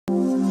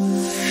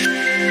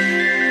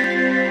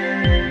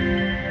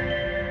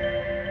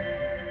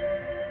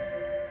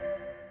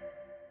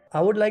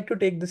I would like to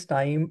take this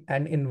time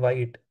and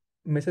invite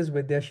Mrs.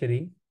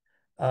 Vidyashree.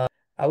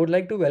 I would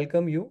like to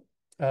welcome you,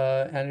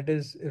 and it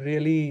is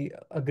really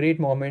a great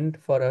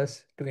moment for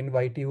us to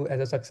invite you as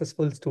a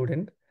successful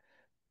student.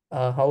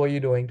 How are you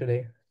doing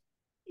today?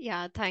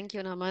 Yeah, thank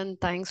you,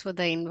 Naman. Thanks for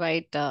the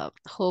invite.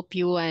 Hope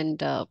you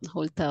and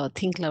whole the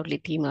Thinkcloudly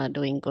team are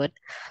doing good.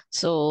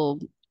 So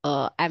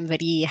I'm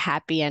very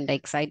happy and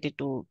excited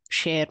to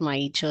share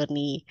my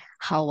journey,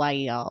 how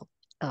I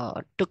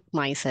took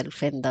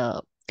myself in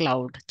the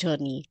cloud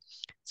journey.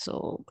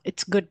 So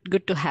it's good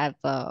to have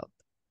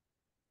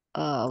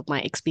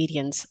my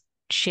experience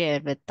share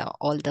with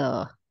all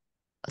the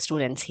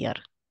students here.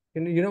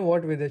 You know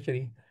what,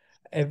 Vidyashree?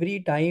 Every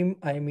time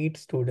I meet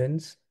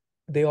students,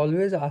 they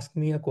always ask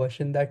me a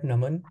question that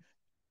Naman,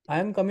 I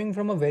am coming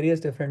from a various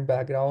different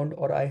background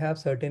or I have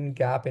certain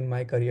gap in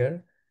my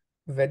career.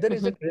 Whether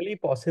is Mhm, it really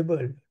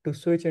possible to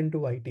switch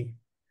into IT?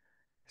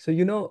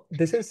 So,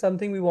 this is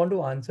something we want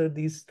to answer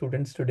these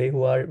students today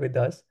who are with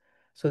us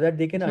so that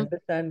they can mhm.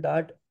 understand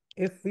that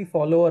if we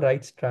follow a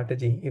right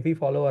strategy, if we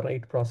follow a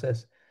right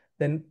process,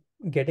 then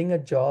getting a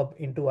job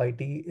into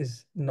IT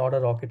is not a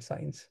rocket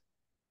science,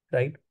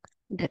 right?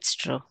 That's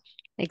true.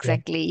 Yeah.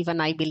 Exactly.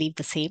 Even I believe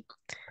the same.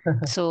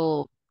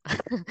 So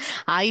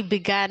I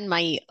began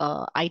my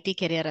IT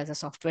career as a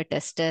software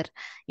tester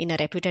in a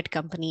reputed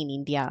company in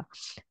India.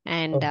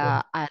 And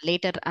Okay.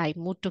 later I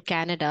moved to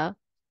Canada,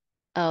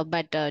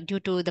 but due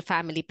to the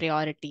family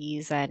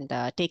priorities and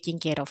taking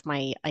care of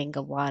my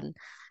younger one,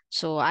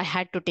 so I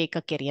had to take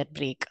a career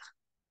break.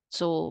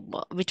 So,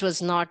 which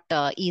was not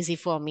easy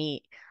for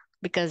me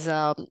because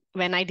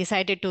when I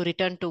decided to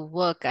return to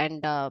work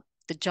and the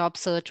job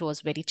search was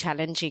very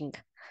challenging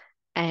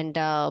and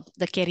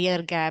the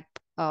career gap,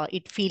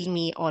 it feel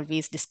me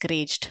always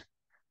discouraged.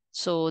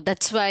 So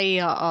that's why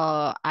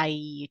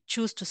I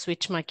choose to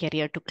switch my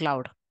career to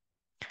cloud.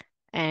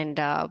 And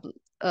uh,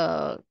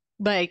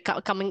 I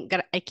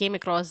came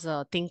across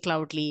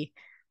Thinkcloudly.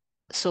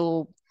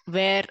 So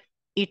where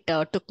it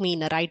took me in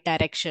the right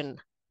direction,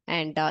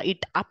 and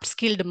it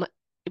upskilled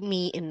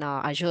me in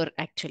Azure,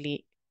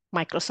 actually,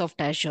 Microsoft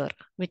Azure,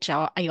 which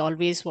I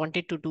always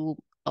wanted to do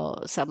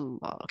some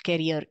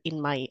career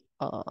in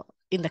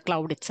the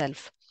cloud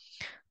itself.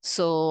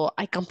 So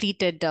I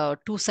completed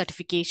two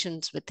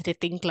certifications with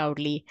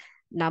Thinkcloudly.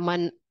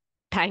 Naman,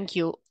 thank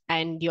you.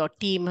 And your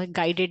team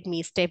guided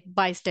me step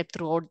by step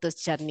throughout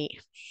this journey.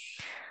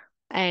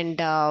 And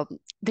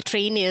the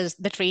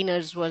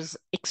trainers was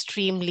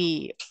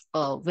extremely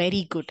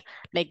very good.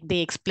 Like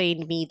they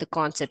explained me the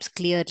concepts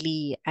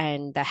clearly,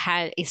 and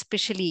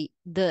especially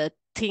the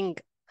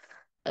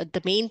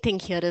main thing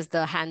here is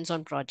the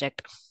hands-on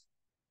project.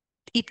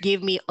 It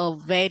gave me a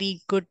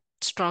very good,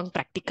 strong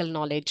practical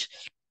knowledge,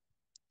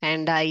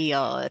 and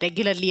I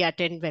regularly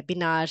attend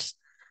webinars,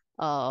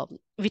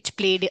 which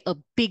played a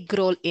big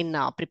role in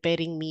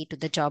preparing me to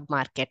the job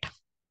market.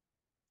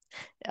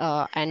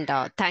 And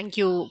thank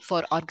you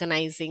for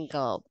organizing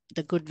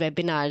the good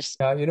webinars.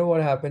 Yeah, you know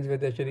what happens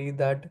with Ashari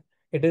that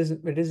it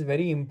is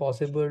very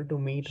impossible to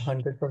meet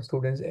hundreds of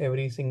students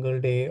every single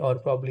day or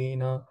probably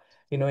in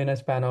a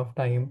span of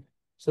time.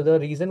 So the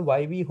reason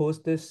why we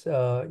host this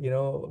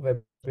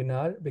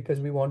webinar because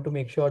we want to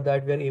make sure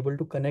that we are able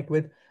to connect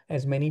with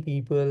as many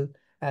people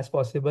as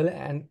possible,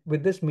 and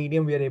with this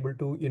medium we are able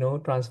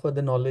to transfer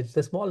the knowledge,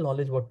 the small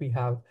knowledge what we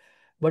have.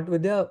 But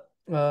with the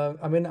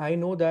I mean, I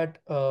know that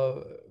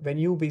when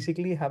you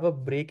basically have a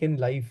break in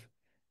life,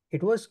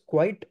 it was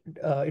quite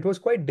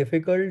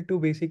difficult to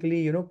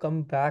basically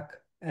come back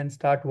and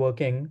start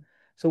working.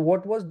 So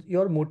what was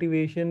your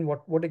motivation?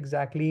 What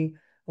exactly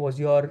was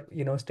your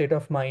state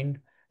of mind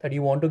that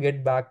you want to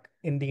get back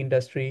in the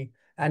industry,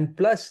 and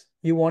plus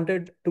you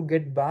wanted to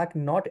get back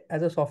not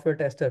as a software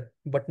tester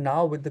but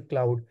now with the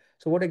cloud?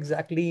 So what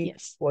exactly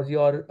Yes. was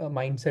your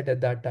mindset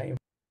at that time?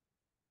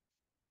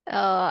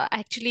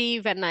 Actually,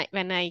 when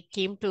I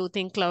came to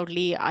Think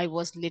Cloudly, I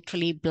was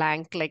literally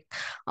blank, like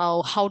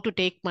how to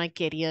take my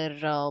career,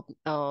 how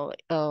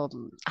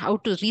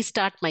to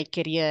restart my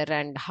career,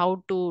 and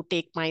how to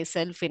take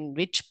myself in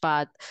which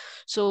path.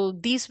 So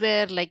these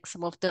were like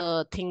some of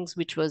the things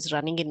which was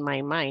running in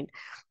my mind.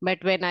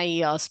 But when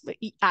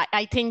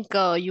I think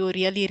you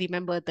really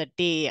remember the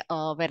day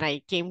when I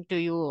came to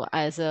you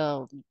as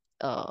a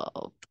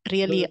uh,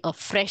 really Well, a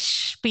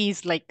fresh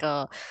piece, like.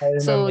 I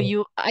So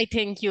remember. I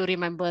think you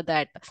remember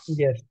that.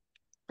 Yes.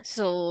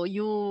 So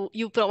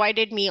you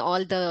provided me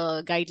all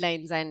the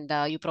guidelines, and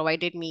you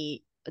provided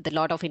me the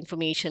lot of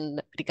information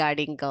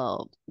regarding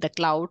the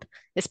cloud,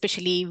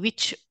 especially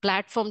which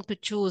platform to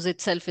choose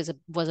itself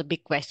was a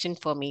big question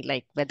for me,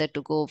 like whether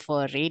to go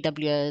for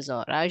AWS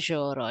or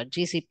Azure or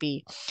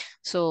GCP.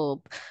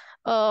 So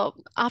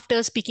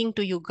after speaking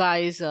to you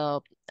guys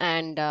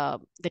and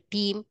the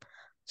team,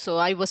 so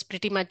I was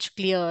pretty much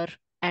clear,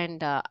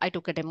 and I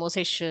took a demo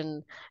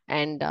session,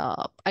 and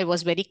I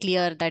was very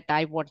clear that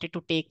I wanted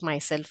to take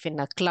myself in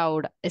a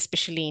cloud,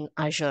 especially in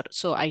Azure.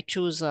 So I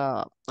choose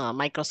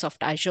Microsoft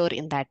Azure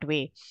in that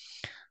way.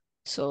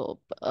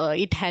 So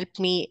it helped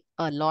me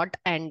a lot,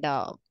 and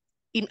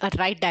in a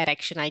right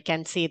direction. I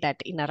can say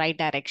that in a right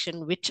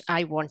direction, which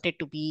I wanted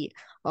to be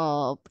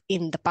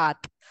in the path.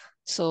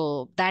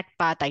 So that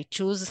path I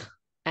choose,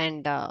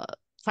 and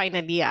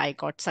finally I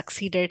got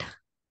succeeded.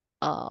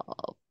 Uh,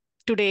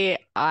 Today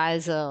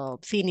as a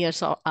senior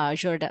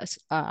Azure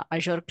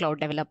cloud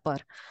developer.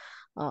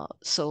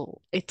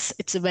 So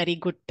it's a very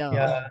good.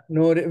 Yeah,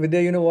 no, Vidya,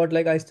 you know what?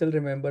 Like, I still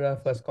remember our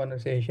first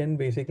conversation.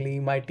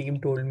 Basically, my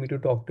team told me to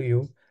talk to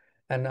you,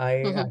 and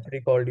I Mhm.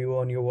 actually called you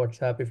on your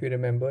WhatsApp, if you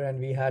remember, and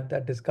we had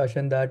that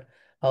discussion that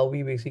how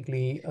we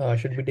basically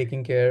should be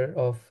taking care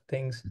of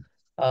things.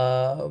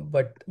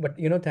 But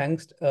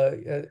thanks.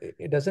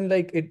 It doesn't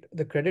like it.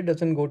 The credit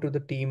doesn't go to the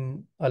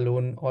team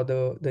alone or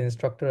the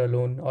instructor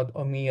alone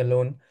or me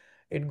alone.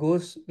 It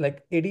goes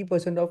like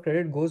 80% of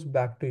credit goes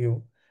back to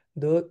you.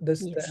 The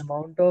Yes.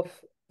 amount of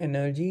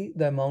energy,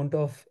 the amount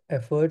of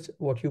efforts,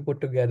 what you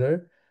put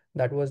together,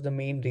 that was the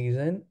main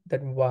reason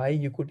that why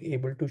you could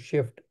able to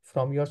shift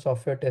from your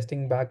software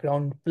testing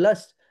background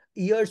plus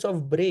years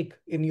of break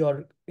in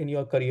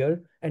your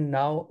career and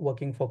now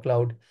working for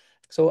cloud.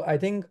 So I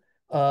think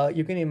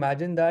you can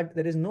imagine that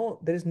there is no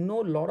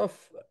lot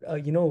of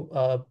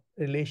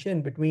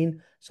relation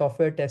between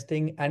software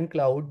testing and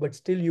cloud, but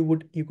still you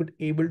could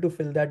able to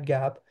fill that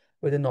gap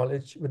with the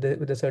knowledge, with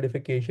the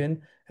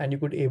certification, and you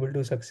could able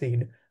to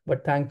succeed.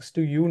 But thanks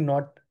to you,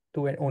 not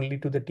to only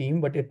to the team,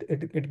 but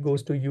it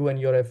goes to you and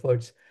your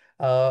efforts.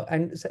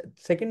 And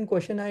second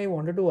question I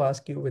wanted to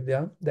ask you,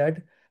 Vidya,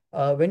 that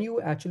when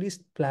you actually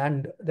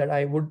planned that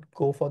I would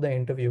go for the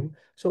interview,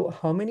 so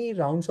how many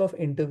rounds of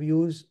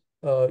interviews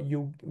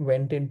you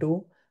went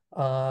into?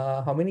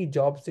 How many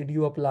jobs did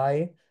you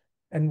apply?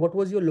 And what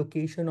was your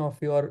location of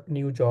your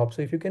new job?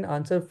 So if you can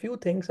answer a few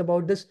things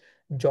about this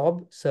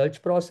job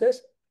search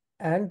process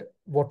and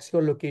what's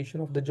your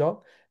location of the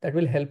job, that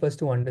will help us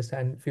to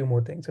understand a few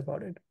more things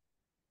about it.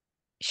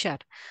 Sure.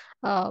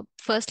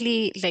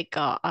 Firstly,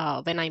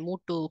 when I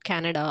moved to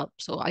Canada,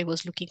 so I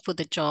was looking for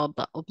the job,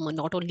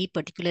 not only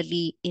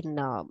particularly in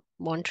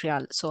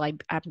Montreal. So I'm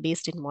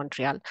based in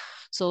Montreal.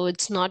 So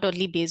it's not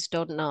only based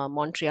on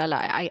Montreal.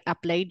 I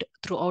applied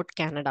throughout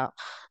Canada.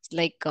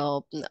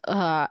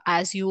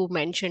 As you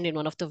mentioned in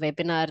one of the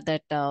webinar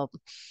that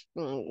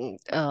mm,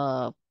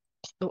 uh,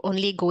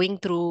 only going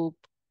through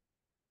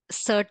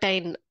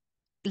certain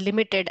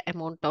limited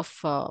amount of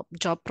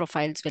job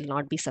profiles will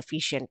not be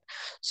sufficient.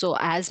 So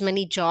as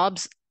many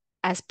jobs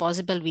as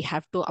possible we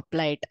have to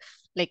apply it.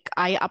 Like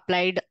I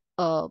applied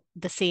the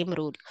same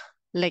rule.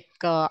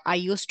 I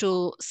used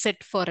to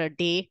sit for a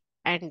day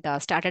and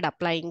started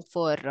applying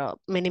for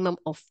minimum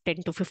of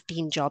 10 to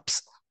 15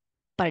 jobs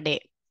per day.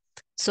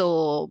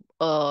 So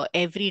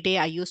every day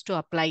I used to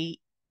apply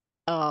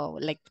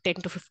like 10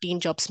 to 15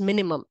 jobs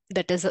minimum.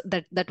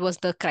 That was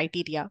the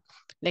criteria.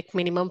 Like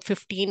minimum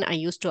 15 I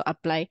used to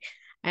apply.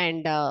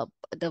 And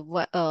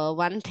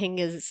one thing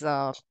is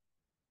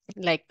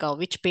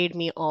which paid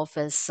me off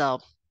is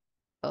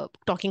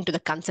talking to the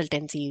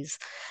consultancies.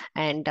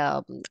 And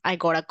I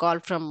got a call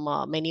from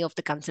many of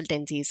the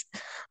consultancies.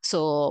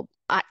 So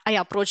I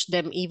approached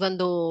them, even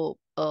though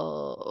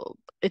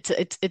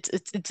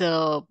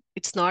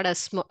it's not a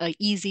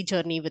easy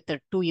journey with the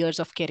 2 years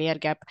of career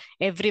gap.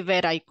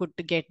 Everywhere I could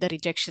get the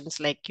rejections,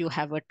 like you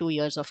have a 2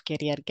 years of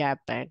career gap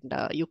and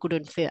you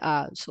couldn't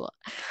so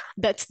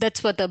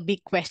that's what the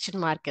big question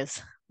mark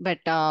is. But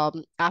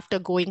after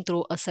going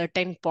through a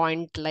certain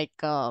point,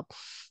 uh,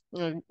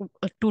 2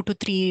 to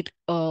 3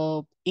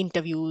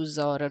 interviews,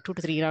 or 2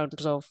 to 3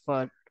 rounds of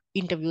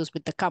interviews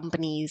with the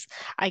companies,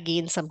 I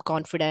gained some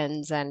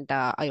confidence. And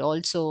I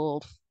also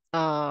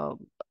uh,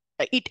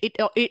 I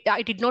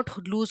did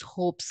not lose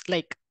hopes.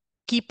 Like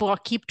keep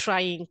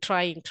trying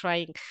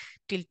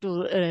till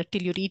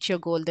you reach your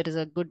goal. There is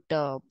a good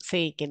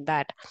saying in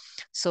that.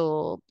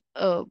 So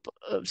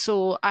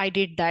so I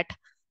did that.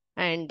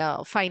 And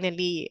the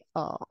finally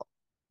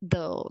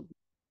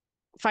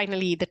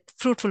the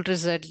fruitful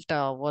result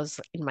was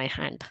in my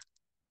hand.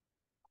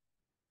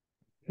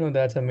 No,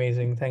 that's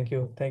amazing. Thank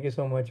you. Thank you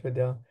so much,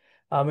 Vidya.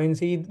 I mean,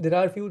 see, there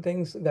are a few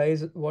things,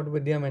 guys, what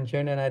Vidya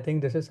mentioned, and I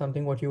think this is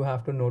something what you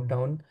have to note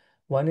down.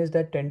 One is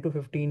that 10 to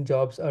 15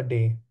 jobs a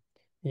day.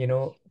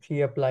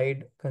 She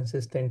applied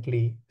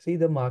consistently. See,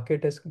 the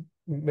market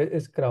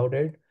is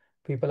crowded.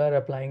 People are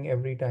applying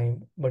every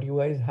time, but you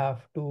guys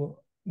have to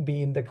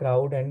be in the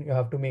crowd and you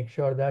have to make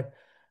sure that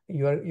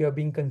you're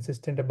being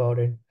consistent about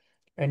it.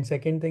 And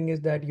second thing is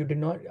that you did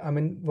not, I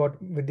mean, what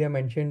Vidya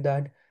mentioned,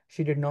 that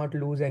she did not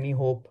lose any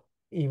hope.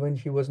 Even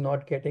she was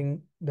not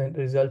getting the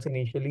results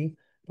initially,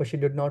 but she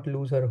did not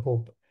lose her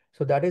hope.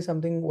 So that is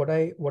something what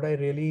I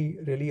really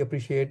really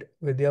appreciate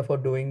Vidya for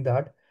doing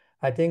that.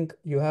 I think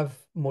you have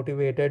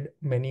motivated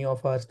many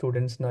of our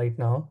students right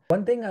now.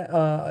 One thing,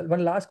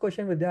 one last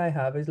question, Vidya, I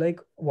have is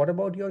like, what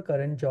about your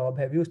current job?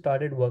 Have you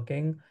started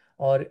working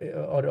or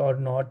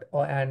not?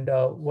 And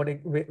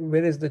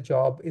where is the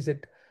job? Is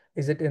it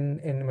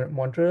in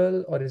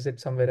Montreal or is it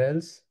somewhere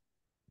else?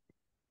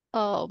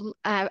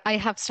 I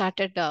have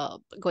started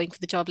going for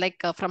the job,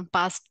 from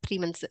past 3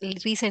 months.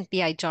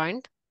 Recently I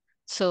joined.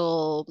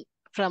 So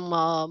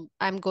from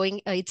I'm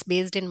going. It's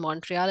based in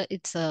Montreal.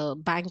 It's a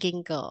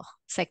banking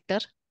sector.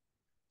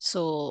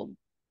 So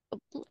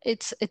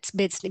it's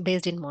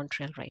based in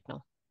Montreal right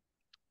now.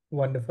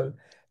 Wonderful.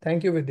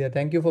 Thank you, Vidya.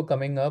 Thank you for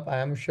coming up. I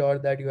am sure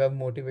that you have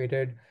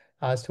motivated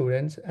our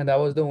students, and that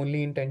was the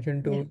only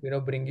intention Yeah, to,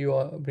 bring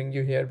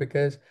you here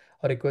because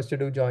or request you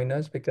to join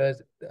us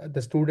because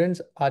the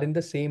students are in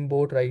the same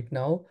boat right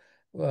now,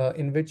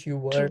 in which you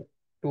were true.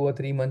 2 or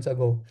 3 months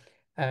ago.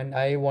 And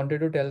I wanted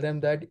to tell them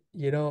that,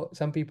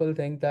 some people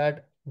think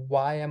that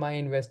why am I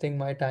investing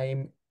my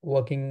time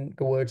working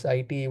towards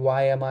IT?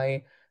 Why am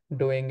I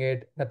doing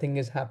it? Nothing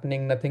is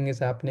happening, nothing is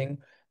happening.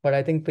 But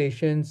I think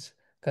patience,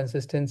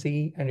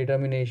 consistency, and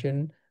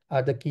determination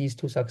are the keys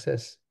to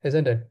success,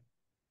 isn't it?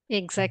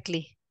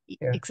 Exactly.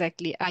 Yeah.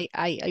 Exactly. I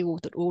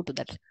owe to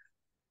that.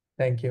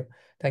 Thank you.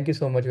 Thank you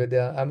so much,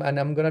 Vidya. And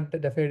I'm gonna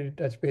definitely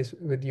touch base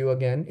with you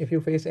again. If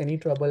you face any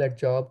trouble at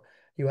job,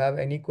 you have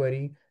any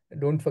query,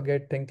 don't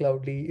forget Think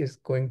Loudly is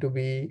going to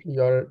be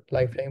your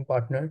lifetime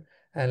partner,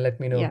 and let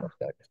me know Yeah, about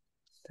that.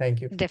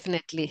 Thank you.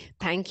 definitely.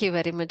 Thank you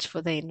very much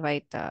for the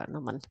invite,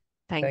 Naman.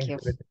 Thank Thank you. you,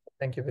 Vidya.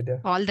 Thank you, Vidya.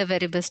 All the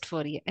very best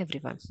for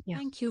everyone. Yeah.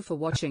 Thank you for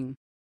watching.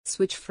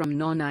 Switch from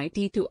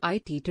non-IT to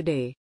IT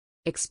today.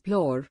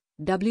 Explore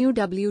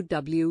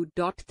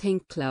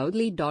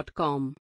www.thinkcloudly.com.